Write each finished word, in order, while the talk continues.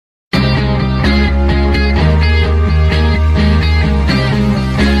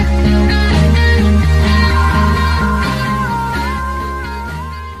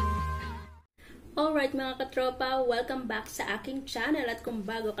katropa, welcome back sa aking channel. At kung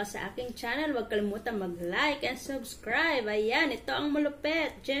bago ka sa aking channel, huwag kalimutan mag-like and subscribe. Ayan, ito ang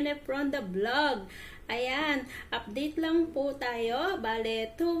malupit, Jennifer from the vlog. Ayan, update lang po tayo.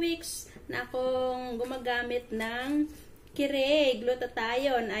 Bale, 2 weeks na akong gumagamit ng Kirei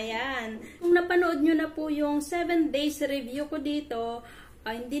Glutathione. Ayan, kung napanood nyo na po yung 7 days review ko dito,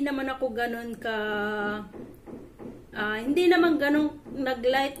 hindi naman ako ganun hindi naman ganong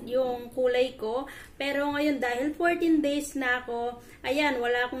nag-light yung kulay ko. Pero ngayon dahil 14 days na ako, ayan,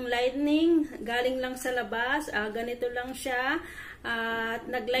 wala akong lightning, galing lang sa labas, ganito lang siya. At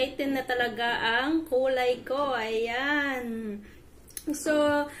nag-lighten na talaga ang kulay ko. Ayan.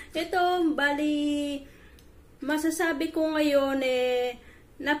 So, ito, bali, masasabi ko ngayon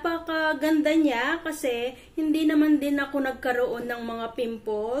napakaganda niya kasi hindi naman din ako nagkaroon ng mga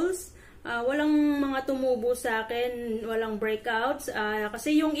pimples. Walang mga tumubo sa akin, walang breakouts,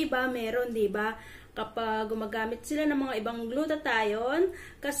 kasi yung iba meron, di ba? Kapag gumagamit sila ng mga ibang glutathione,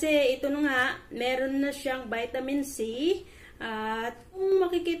 kasi ito nga, meron na siyang vitamin C, at kung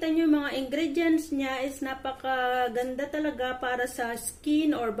makikita nyo yung mga ingredients niya is napakaganda talaga para sa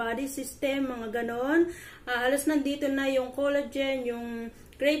skin or body system, mga ganon. Halos nandito na yung collagen, yung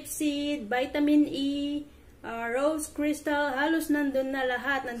grapeseed, vitamin E, rose crystal, halos nandun na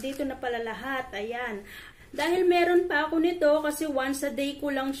lahat. Nandito na pala lahat. Ayan. Dahil meron pa ako nito kasi once a day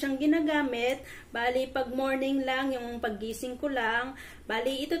ko lang siyang ginagamit. Bali, pag morning lang, yung paggising ko lang.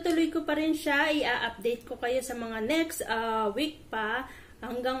 Bali, itutuloy ko pa rin siya. I-update ko kayo sa mga next week pa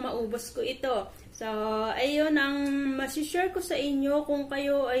hanggang maubos ko ito. So, ayun ang masishare ko sa inyo. Kung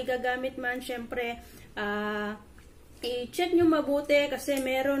kayo ay gagamit man, syempre, i-check nyo mabuti kasi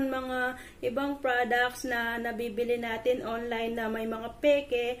meron mga ibang products na nabibili natin online na may mga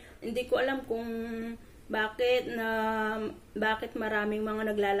peke. Hindi ko alam kung bakit maraming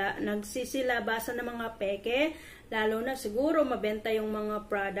mga nagsisilabasan ng mga peke, lalo na siguro mabenta yung mga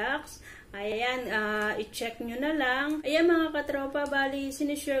products. Ayan, i-check nyo na lang. Ayan mga katropa, bali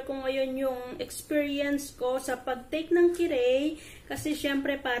sinishare ko ngayon yung experience ko sa pag-take ng Kirei kasi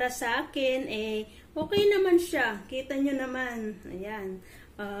syempre para sa akin okay naman siya. Kita nyo naman. Ayan.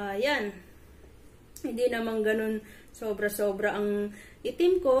 Ayan. Hindi naman ganun sobra-sobra ang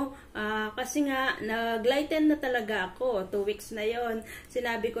itim ko. Kasi nga, nag-lighten na talaga ako. 2 weeks na yon.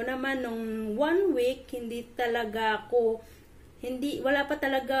 Sinabi ko naman, nung 1 week, hindi talaga ako, wala pa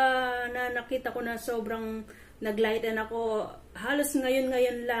talaga na nakita ko na sobrang nag-lighten ako. Halos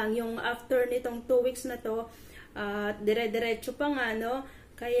ngayon lang, yung after nitong 2 weeks na to, dire-diretso pa nga, no?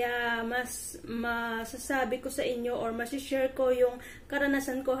 Kaya mas masasabi ko sa inyo or masishare ko yung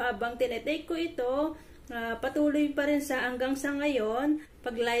karanasan ko habang tinetake ko ito. Patuloy pa rin hanggang sa ngayon.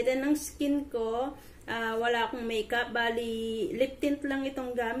 Pag-lighten ng skin ko, wala akong makeup. Bali, lip tint lang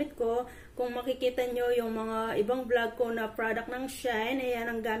itong gamit ko. Kung makikita nyo yung mga ibang vlog ko na product ng Shine, ayan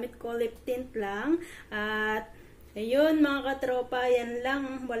ang gamit ko, lip tint lang. At ayun mga katropa, yan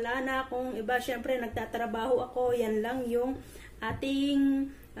lang. Wala na akong iba. Syempre, nagtatrabaho ako. Yan lang yung ating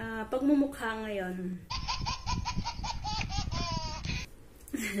pagmumukha ngayon.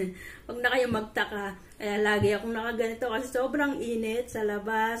 Huwag na kayong magtaka. Lagi akong nakaganito kasi sobrang init sa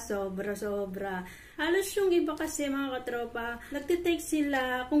labas. Sobra. Halos yung iba kasi mga katropa, nagtitake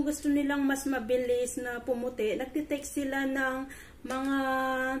sila, kung gusto nilang mas mabilis na pumuti, nagtitake sila ng mga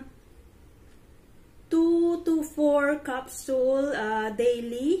 2 to 4 capsule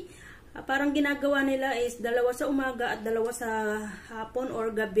daily. Parang ginagawa nila is 2 sa umaga at 2 sa hapon or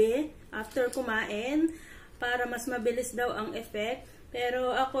gabi after kumain para mas mabilis daw ang effect.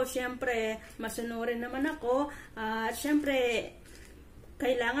 Pero ako syempre masunurin naman ako at syempre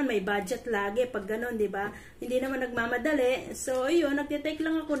kailangan may budget lagi pag ganun, di ba? Hindi naman nagmamadali. So ayun, nagtitake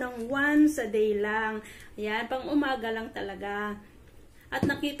lang ako ng once a day lang. Ayan, pang umaga lang talaga. At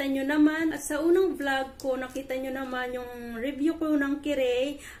nakita nyo naman, at sa unang vlog ko, nakita nyo naman yung review ko ng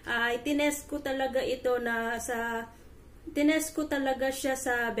Kirei. Tinest ko talaga siya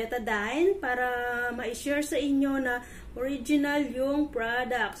sa betadine para ma-share sa inyo na original yung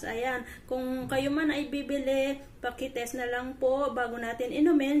products. Ayan, kung kayo man ay bibili, pakitest na lang po bago natin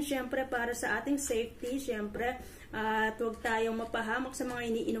inumin. Syempre, para sa ating safety, syempre. At huwag tayong mapahamak sa mga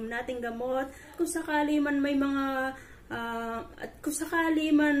iniinom nating gamot. Kung sakali man may mga At kung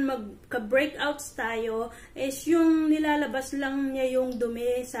sakali man magka-breakouts tayo, is yung nilalabas lang niya yung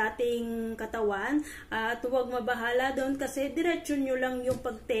dumi sa ating katawan. At huwag mabahala doon kasi diretso nyo lang yung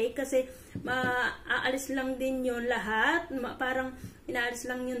pag-take kasi aalis lang din yun lahat. Parang inaalis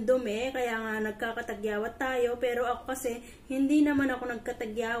lang yung dumi, kaya nga nagkakatagyawat tayo. Pero ako kasi, hindi naman ako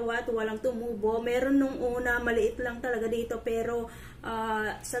nagkatagyawat, walang tumubo. Meron nung una, maliit lang talaga dito, pero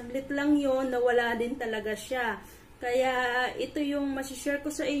saglit lang yun, nawala din talaga siya. Kaya ito yung masishare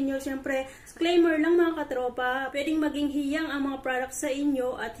ko sa inyo. Siyempre, disclaimer lang mga katropa, pwedeng maging hiyang ang mga products sa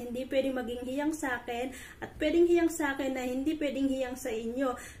inyo at hindi pwedeng maging hiyang sa akin at pwedeng hiyang sa akin na hindi pwedeng hiyang sa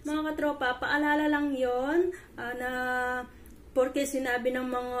inyo. Mga katropa, paalala lang yon na porque sinabi ng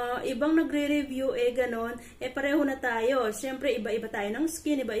mga ibang nagre-review, ganon, pareho na tayo. Siyempre, iba-iba tayo ng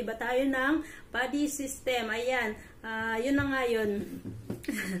skin, iba-iba tayo ng body system. Ayan, yun na nga yun.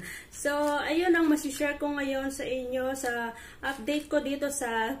 So, ayun ang masishare ko ngayon sa inyo sa update ko dito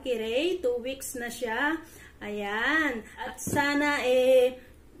sa Kirei. 2 weeks na siya. Ayan. At sana,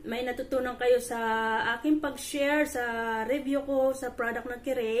 may natutunan kayo sa aking pag-share sa review ko sa product ng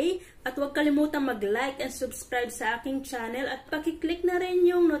Kirei. At huwag kalimutan mag-like and subscribe sa aking channel. At pakiclick na rin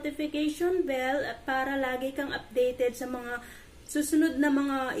yung notification bell para lagi kang updated sa mga susunod na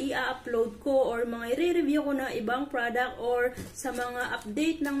mga i-upload ko or mga i-review ko na ibang product or sa mga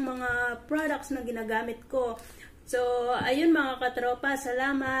update ng mga products na ginagamit ko. So, ayun mga katropa,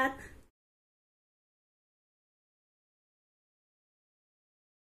 salamat!